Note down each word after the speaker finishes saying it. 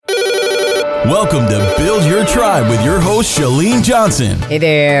Welcome to Build Your Tribe with your host, Chalene Johnson. Hey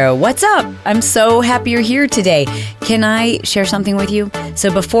there, what's up? I'm so happy you're here today. Can I share something with you?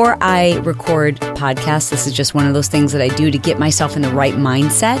 So before I record podcasts, this is just one of those things that I do to get myself in the right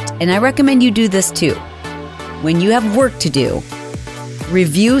mindset. And I recommend you do this too. When you have work to do,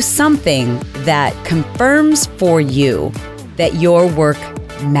 review something that confirms for you that your work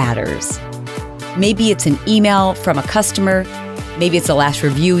matters. Maybe it's an email from a customer. Maybe it's the last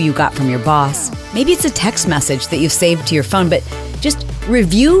review you got from your boss. Maybe it's a text message that you've saved to your phone, but just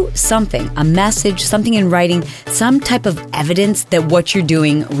review something, a message, something in writing, some type of evidence that what you're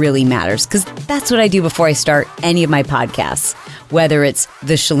doing really matters. Because that's what I do before I start any of my podcasts. Whether it's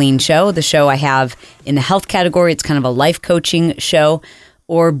the Chalene Show, the show I have in the health category, it's kind of a life coaching show,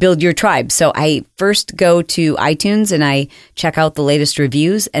 or Build Your Tribe. So I first go to iTunes and I check out the latest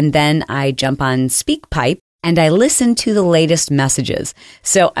reviews, and then I jump on SpeakPipe and I listen to the latest messages.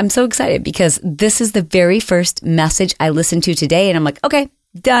 So I'm so excited because this is the very first message I listened to today, and I'm like, okay,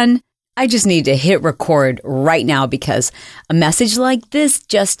 done. I just need to hit record right now because a message like this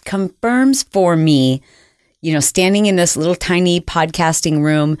just confirms for me, standing in this little tiny podcasting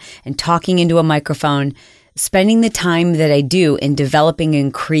room and talking into a microphone, spending the time that I do in developing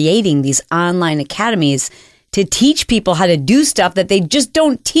and creating these online academies to teach people how to do stuff that they just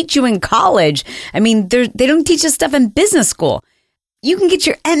don't teach you in college. I mean, they don't teach this stuff in business school. You can get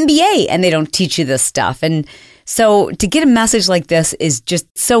your MBA and they don't teach you this stuff. And so to get a message like this is just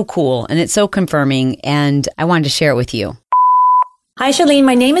so cool and it's so confirming, and I wanted to share it with you. Hi, Chalene.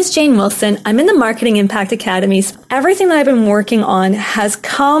 My name is Jane Wilson. I'm in the Marketing Impact Academies. Everything that I've been working on has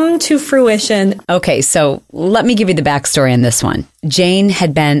come to fruition. Okay, so let me give you the backstory on this one. Jane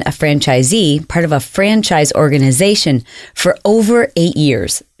had been a franchisee, part of a franchise organization for over 8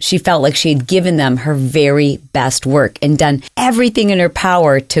 years. She felt like she had given them her very best work and done everything in her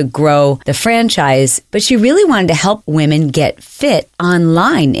power to grow the franchise, but she really wanted to help women get fit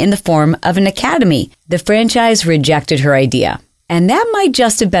online in the form of an academy. The franchise rejected her idea. And that might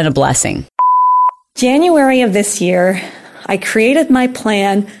just have been a blessing. January of this year, I created my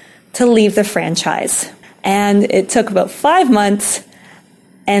plan to leave the franchise. And it took about 5 months,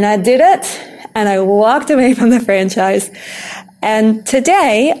 and I did it, and I walked away from the franchise. And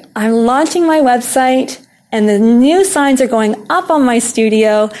today, I'm launching my website, and the new signs are going up on my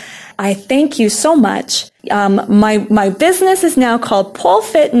studio. I thank you so much. My business is now called Pole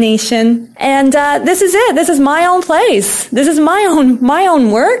Fit Nation, and this is it. This is my own place. This is my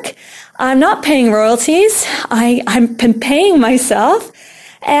own work. I'm not paying royalties. I've been paying myself,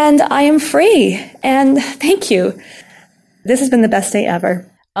 and I am free. And thank you. This has been the best day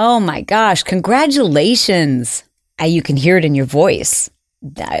ever. Oh my gosh! Congratulations! You can hear it in your voice.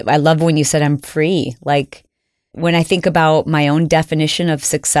 I love when you said I'm free. Like, when I think about my own definition of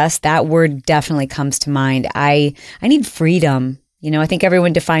success, that word definitely comes to mind. I need freedom. I think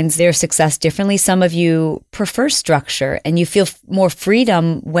everyone defines their success differently. Some of you prefer structure and you feel more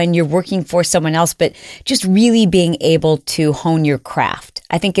freedom when you're working for someone else, but just really being able to hone your craft.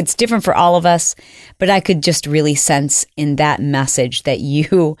 I think it's different for all of us, but I could just really sense in that message that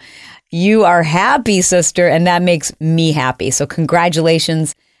you are happy, sister, and that makes me happy. So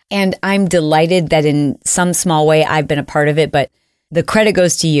congratulations. And I'm delighted that in some small way I've been a part of it, but the credit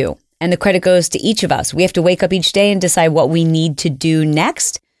goes to you and the credit goes to each of us. We have to wake up each day and decide what we need to do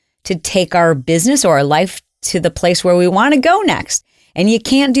next to take our business or our life to the place where we want to go next. And you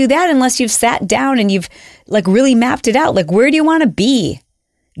can't do that unless you've sat down and you've really mapped it out. Where do you want to be?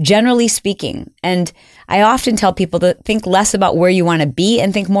 Generally speaking. And I often tell people to think less about where you want to be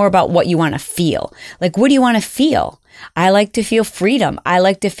and think more about what you want to feel. What do you want to feel? I like to feel freedom. I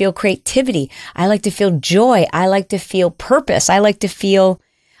like to feel creativity. I like to feel joy. I like to feel purpose. I like to feel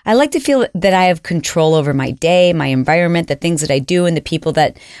that I have control over my day, my environment, the things that I do, and the people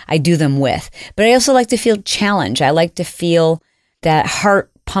that I do them with. But I also like to feel challenge. I like to feel that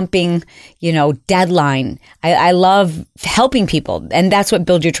heart pumping, deadline. I love helping people. And that's what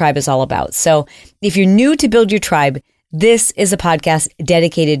Build Your Tribe is all about. So if you're new to Build Your Tribe, this is a podcast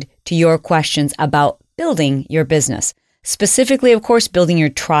dedicated to your questions about building your business. Specifically, of course, building your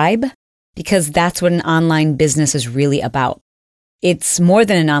tribe, because that's what an online business is really about. It's more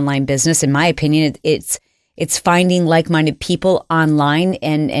than an online business, in my opinion. It's finding like-minded people online,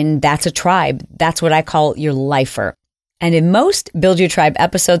 and that's a tribe. That's what I call your lifer. And in most Build Your Tribe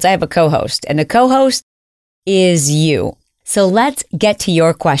episodes, I have a co-host, and the co-host is you. So let's get to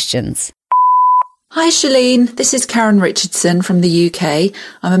your questions. Hi Chalene, this is Karen Richardson from the UK.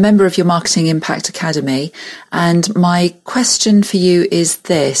 I'm a member of your Marketing Impact Academy, and my question for you is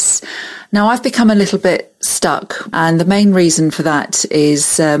this. Now, I've become a little bit stuck, and the main reason for that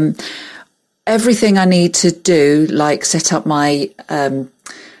is everything I need to do, like set up my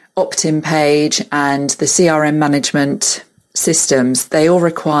opt-in page and the CRM management systems, they all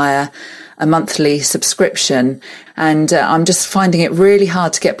require a monthly subscription. And I'm just finding it really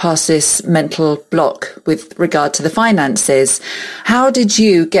hard to get past this mental block with regard to the finances. How did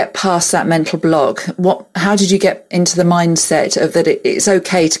you get past that mental block? How did you get into the mindset of that it's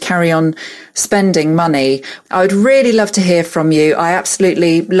okay to carry on spending money? I would really love to hear from you. I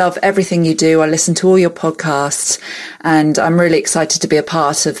absolutely love everything you do. I listen to all your podcasts and I'm really excited to be a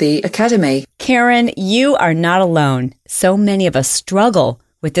part of the Academy. Karen, you are not alone. So many of us struggle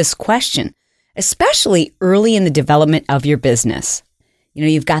with this question, especially early in the development of your business. You know,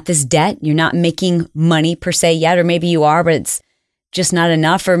 you've got this debt, you're not making money per se yet, or maybe you are, but it's just not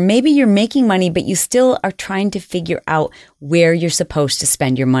enough. Or maybe you're making money, but you still are trying to figure out where you're supposed to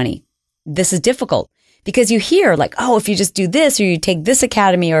spend your money. This is difficult because you hear like, oh, if you just do this, or you take this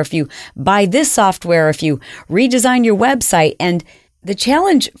academy, or if you buy this software, or if you redesign your website. And the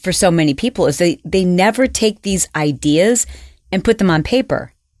challenge for so many people is they never take these ideas and put them on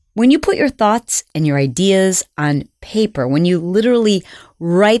paper. When you put your thoughts and your ideas on paper, when you literally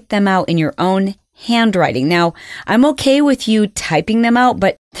write them out in your own handwriting. Now, I'm okay with you typing them out,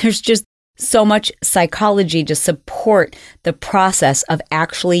 but there's just so much psychology to support the process of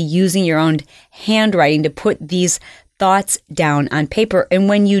actually using your own handwriting to put these thoughts down on paper. And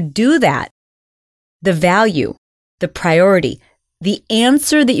when you do that, the value, the priority, the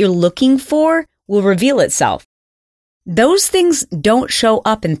answer that you're looking for will reveal itself. Those things don't show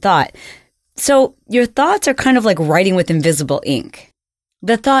up in thought. So your thoughts are kind of like writing with invisible ink.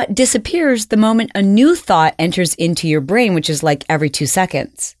 The thought disappears the moment a new thought enters into your brain, which is like every 2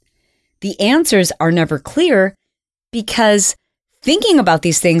 seconds. The answers are never clear because thinking about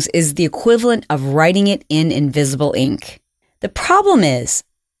these things is the equivalent of writing it in invisible ink. The problem is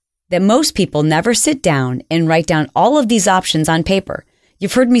that most people never sit down and write down all of these options on paper.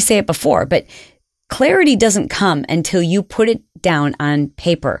 You've heard me say it before, but clarity doesn't come until you put it down on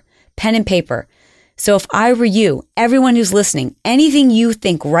paper, pen and paper. So if I were you, everyone who's listening, anything you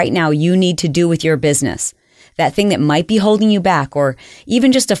think right now you need to do with your business, that thing that might be holding you back, or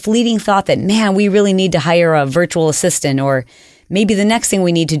even just a fleeting thought that, man, we really need to hire a virtual assistant, or maybe the next thing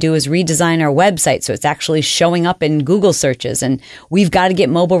we need to do is redesign our website so it's actually showing up in Google searches, and we've got to get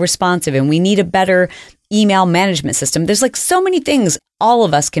mobile responsive, and we need a better email management system. There's like so many things all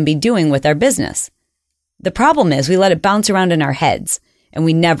of us can be doing with our business. The problem is we let it bounce around in our heads and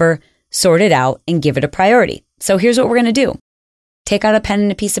we never sort it out and give it a priority. So here's what we're going to do. Take out a pen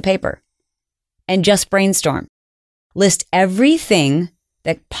and a piece of paper and just brainstorm. List everything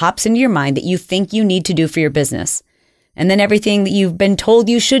that pops into your mind that you think you need to do for your business. And then everything that you've been told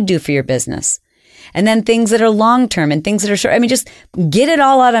you should do for your business. And then things that are long-term and things that are short. I mean, just get it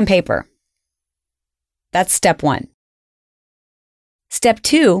all out on paper. That's step 1. Step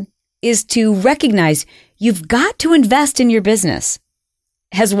 2 is to recognize you've got to invest in your business.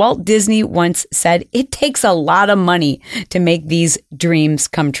 As Walt Disney once said, it takes a lot of money to make these dreams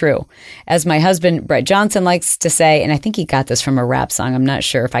come true. As my husband, Brett Johnson, likes to say, and I think he got this from a rap song, I'm not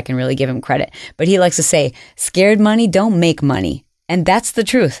sure if I can really give him credit, but he likes to say, scared money don't make money. And that's the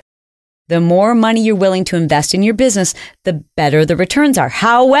truth. The more money you're willing to invest in your business, the better the returns are.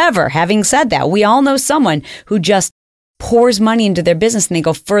 However, having said that, we all know someone who just pours money into their business and they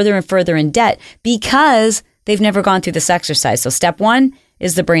go further and further in debt because they've never gone through this exercise. So step 1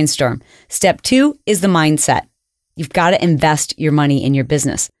 is the brainstorm. Step 2 is the mindset. You've got to invest your money in your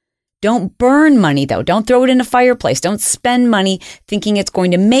business. Don't burn money though. Don't throw it in a fireplace. Don't spend money thinking it's going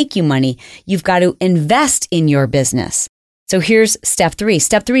to make you money. You've got to invest in your business. So here's step 3.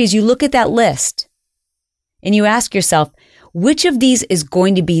 Step 3 is you look at that list and you ask yourself, which of these is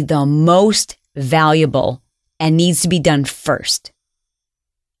going to be the most valuable and needs to be done first?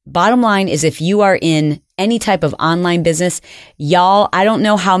 Bottom line is if you are in any type of online business, y'all, I don't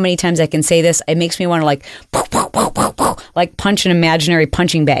know how many times I can say this. It makes me want to like punch an imaginary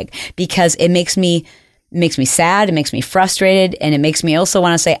punching bag because it makes me sad. It makes me frustrated. And it makes me also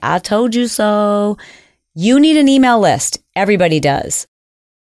want to say, I told you so. You need an email list. Everybody does.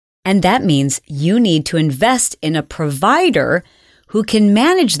 And that means you need to invest in a provider who can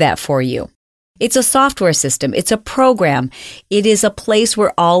manage that for you. It's a software system. It's a program. It is a place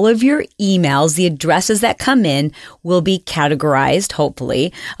where all of your emails, the addresses that come in, will be categorized,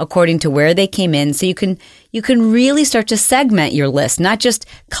 hopefully, according to where they came in. So you can you can really start to segment your list, not just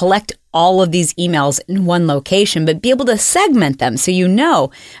collect all of these emails in one location, but be able to segment them so you know,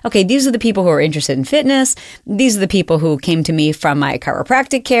 okay, these are the people who are interested in fitness. These are the people who came to me from my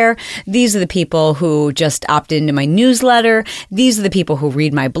chiropractic care. These are the people who just opted into my newsletter. These are the people who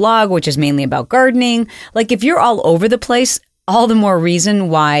read my blog, which is mainly about gardening. Like if you're all over the place, all the more reason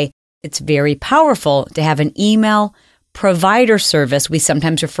why it's very powerful to have an email provider service. We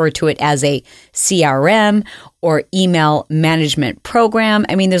sometimes refer to it as a CRM or email management program.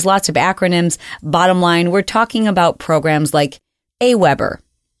 I mean, there's lots of acronyms. Bottom line, we're talking about programs like Aweber,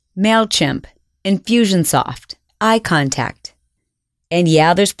 MailChimp, Infusionsoft, iContact. And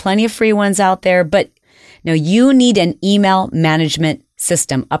yeah, there's plenty of free ones out there, but now you need an email management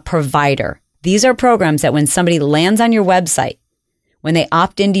system, a provider. These are programs that when somebody lands on your website, when they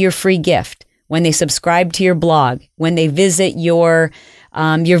opt into your free gift, when they subscribe to your blog, when they visit your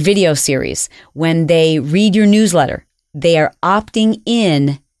video series, when they read your newsletter, they are opting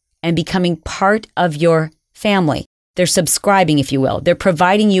in and becoming part of your family. They're subscribing, if you will. They're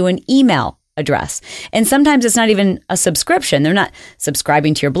providing you an email address. And sometimes it's not even a subscription. They're not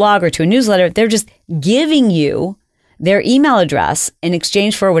subscribing to your blog or to a newsletter. They're just giving you their email address in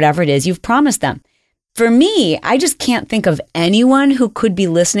exchange for whatever it is you've promised them. For me, I just can't think of anyone who could be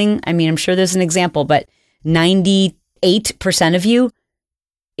listening. I mean, I'm sure there's an example, but 98% of you,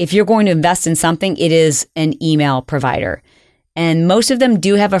 if you're going to invest in something, it is an email provider. And most of them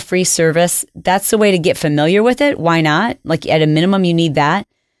do have a free service. That's the way to get familiar with it. Why not? Like at a minimum, you need that.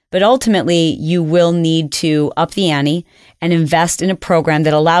 But ultimately, you will need to up the ante and invest in a program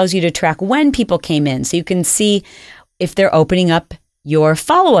that allows you to track when people came in. So you can see if they're opening up your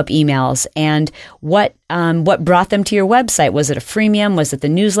follow-up emails and what brought them to your website. Was it a freemium? Was it the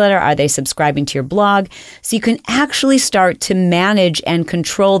newsletter? Are they subscribing to your blog? So you can actually start to manage and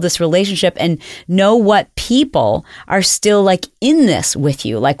control this relationship and know what people are still like in this with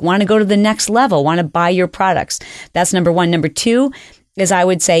you, like want to go to the next level, want to buy your products. That's number one. Number two is I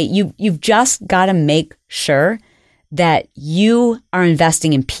would say you've just got to make sure that you are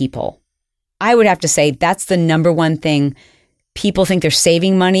investing in people. I would have to say that's the number one thing. People think they're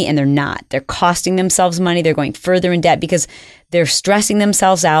saving money and they're not. They're costing themselves money. They're going further in debt because they're stressing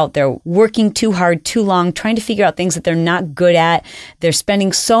themselves out. They're working too hard, too long, trying to figure out things that they're not good at. They're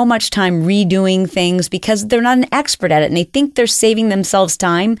spending so much time redoing things because they're not an expert at it and they think they're saving themselves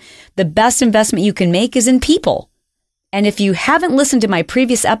time. The best investment you can make is in people. And if you haven't listened to my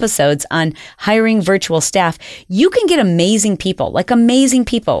previous episodes on hiring virtual staff, you can get amazing people,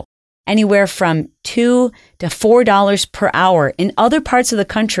 anywhere from $2 to $4 per hour in other parts of the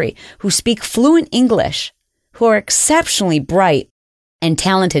country who speak fluent English, who are exceptionally bright and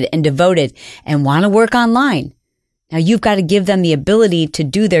talented and devoted and want to work online. Now, you've got to give them the ability to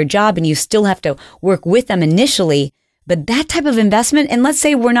do their job and you still have to work with them initially. But that type of investment, and let's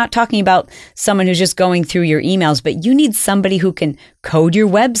say we're not talking about someone who's just going through your emails, but you need somebody who can code your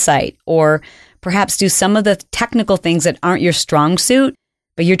website or perhaps do some of the technical things that aren't your strong suit,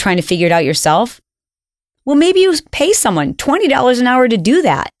 but you're trying to figure it out yourself. Well, maybe you pay someone $20 an hour to do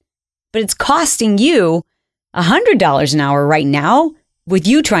that, but it's costing you $100 an hour right now with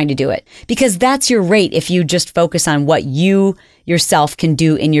you trying to do it, because that's your rate if you just focus on what you yourself can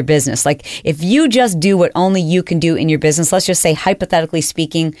do in your business. Like if you just do what only you can do in your business, let's just say hypothetically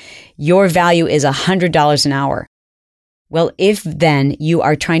speaking, your value is $100 an hour. Well, if then you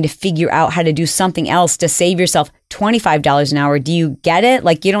are trying to figure out how to do something else to save yourself $25 an hour, do you get it?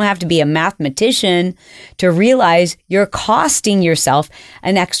 Like you don't have to be a mathematician to realize you're costing yourself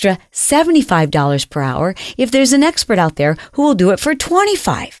an extra $75 per hour if there's an expert out there who will do it for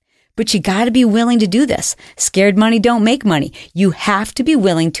 $25. But you got to be willing to do this. Scared money don't make money. You have to be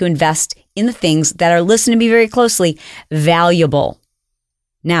willing to invest in the things that are, listen to me very closely, valuable.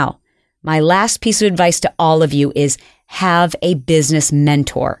 Now, my last piece of advice to all of you is have a business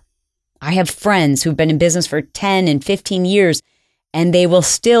mentor. I have friends who've been in business for 10 and 15 years, and they will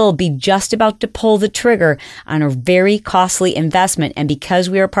still be just about to pull the trigger on a very costly investment. And because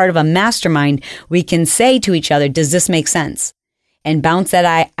we are part of a mastermind, we can say to each other, does this make sense? And bounce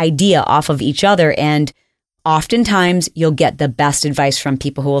that idea off of each other. And oftentimes you'll get the best advice from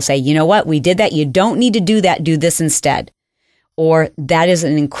people who will say, you know what, we did that. You don't need to do that. Do this instead. Or that is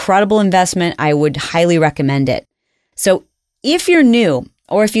an incredible investment. I would highly recommend it. So if you're new,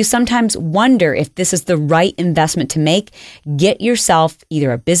 or if you sometimes wonder if this is the right investment to make, get yourself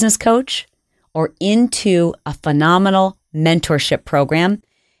either a business coach or into a phenomenal mentorship program.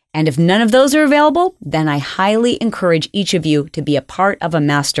 And if none of those are available, then I highly encourage each of you to be a part of a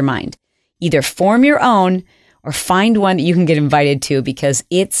mastermind. Either form your own or find one that you can get invited to, because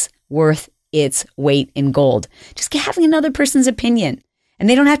it's worth its weight in gold. Just having another person's opinion. And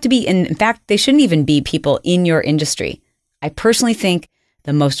they don't have to be, in fact, they shouldn't even be people in your industry. I personally think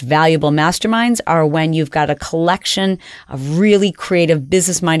the most valuable masterminds are when you've got a collection of really creative,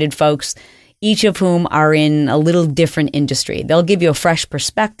 business-minded folks, each of whom are in a little different industry. They'll give you a fresh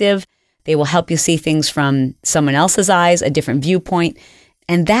perspective. They will help you see things from someone else's eyes, a different viewpoint,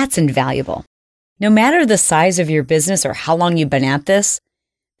 and that's invaluable. No matter the size of your business or how long you've been at this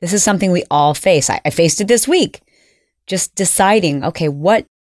is something we all face. I faced it this week. Just deciding, okay, what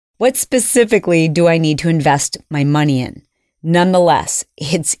specifically do I need to invest my money in? Nonetheless,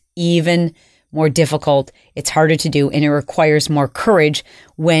 it's even more difficult. It's harder to do, and it requires more courage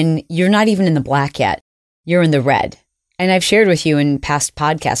when you're not even in the black yet. You're in the red. And I've shared with you in past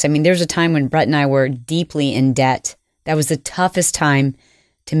podcasts, I mean, there's a time when Brett and I were deeply in debt. That was the toughest time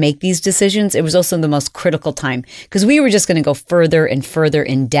to make these decisions. It was also the most critical time because we were just going to go further and further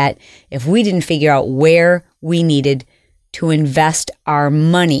in debt if we didn't figure out where we needed to invest our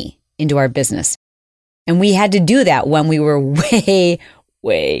money into our business. And we had to do that when we were way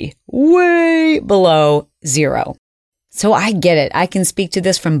below zero. So I get it. I can speak to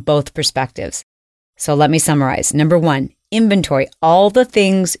this from both perspectives. So let me summarize. Number one, inventory all the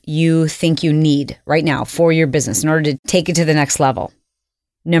things you think you need right now for your business in order to take it to the next level.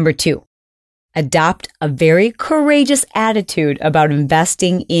 Number two, adopt a very courageous attitude about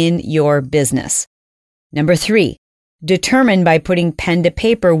investing in your business. Number three, determine by putting pen to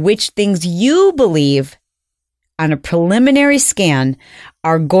paper which things you believe on a preliminary scan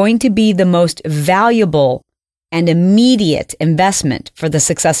are going to be the most valuable and immediate investment for the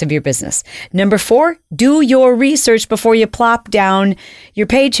success of your business. Number four, do your research before you plop down your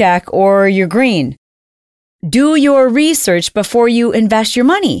paycheck or your green. Do your research before you invest your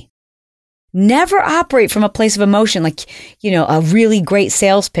money. Never operate from a place of emotion like, a really great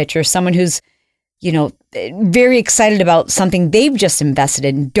sales pitch or someone who's, very excited about something they've just invested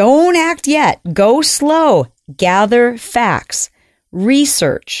in. Don't act yet. Go slow. Gather facts.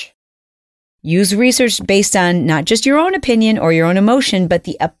 Research. Use research based on not just your own opinion or your own emotion, but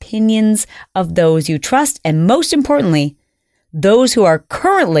the opinions of those you trust. And most importantly, those who are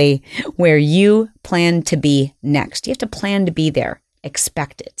currently where you plan to be next. You have to plan to be there.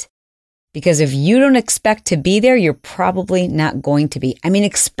 Expect it. Because if you don't expect to be there, you're probably not going to be. I mean,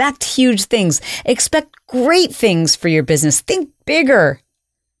 expect huge things. Expect great things for your business. Think bigger.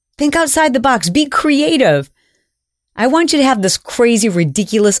 Think outside the box. Be creative. I want you to have this crazy,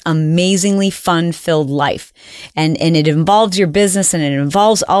 ridiculous, amazingly fun-filled life. And it involves your business and it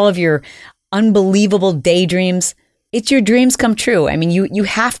involves all of your unbelievable daydreams. It's your dreams come true. I mean, you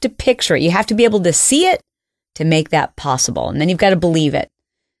have to picture it. You have to be able to see it to make that possible. And then you've got to believe it.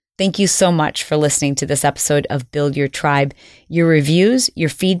 Thank you so much for listening to this episode of Build Your Tribe. Your reviews, your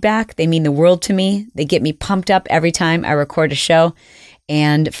feedback, they mean the world to me. They get me pumped up every time I record a show.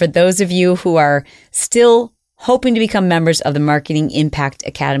 And for those of you who are still hoping to become members of the Marketing Impact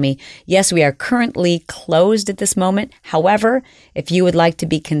Academy, yes, we are currently closed at this moment. However, if you would like to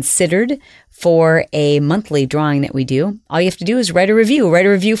be considered for a monthly drawing that we do, all you have to do is write a review. Write a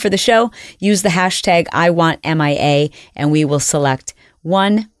review for the show. Use the hashtag #IWantMIA, and we will select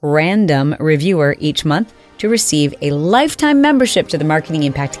one random reviewer each month to receive a lifetime membership to the Marketing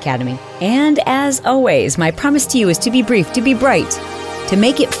Impact Academy. And as always, my promise to you is to be brief, to be bright, to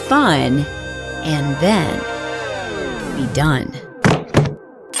make it fun, and then be done.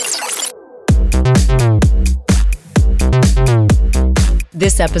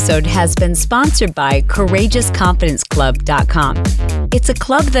 This episode has been sponsored by CourageousConfidenceClub.com. It's a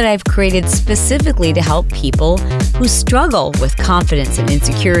club that I've created specifically to help people who struggle with confidence and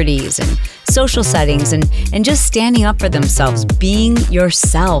insecurities and social settings and just standing up for themselves, being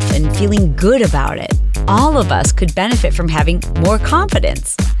yourself and feeling good about it. All of us could benefit from having more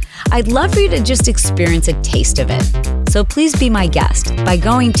confidence. I'd love for you to just experience a taste of it. So please be my guest by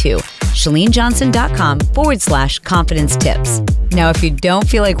going to ChaleneJohnson.com/confidence tips. Now, if you don't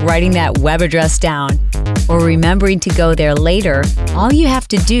feel like writing that web address down or remembering to go there later, all you have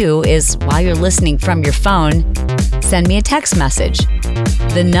to do is, while you're listening from your phone, send me a text message.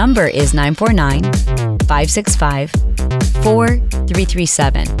 The number is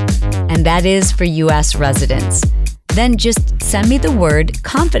 949-565-4337, and that is for U.S. residents. Then just send me the word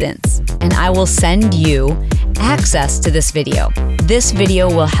confidence, and I will send you access to this video. This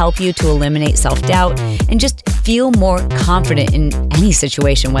video will help you to eliminate self-doubt and just feel more confident in any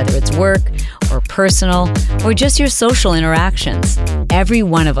situation, whether it's work or personal or just your social interactions. Every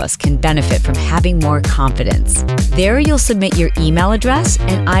one of us can benefit from having more confidence. There you'll submit your email address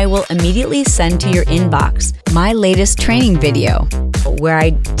and I will immediately send to your inbox my latest training video, where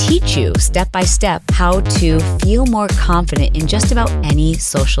I teach you step by step how to feel more confident in just about any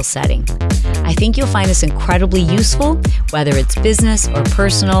social setting. I think you'll find this incredibly useful, whether it's business or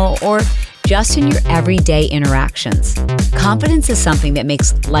personal or just in your everyday interactions. Confidence is something that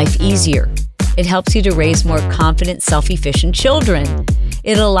makes life easier. It helps you to raise more confident, self-efficient children.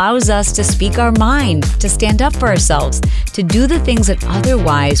 It allows us to speak our mind, to stand up for ourselves, to do the things that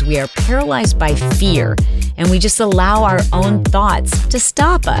otherwise we are paralyzed by fear, and we just allow our own thoughts to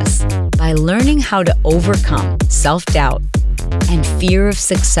stop us. By learning how to overcome self-doubt and fear of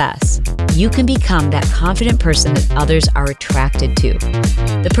success, you can become that confident person that others are attracted to.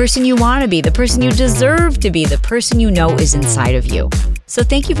 The person you want to be, the person you deserve to be, the person you know is inside of you. So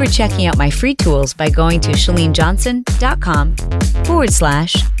thank you for checking out my free tools by going to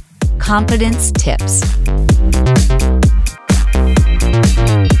shalenejohnson.com/confidence tips.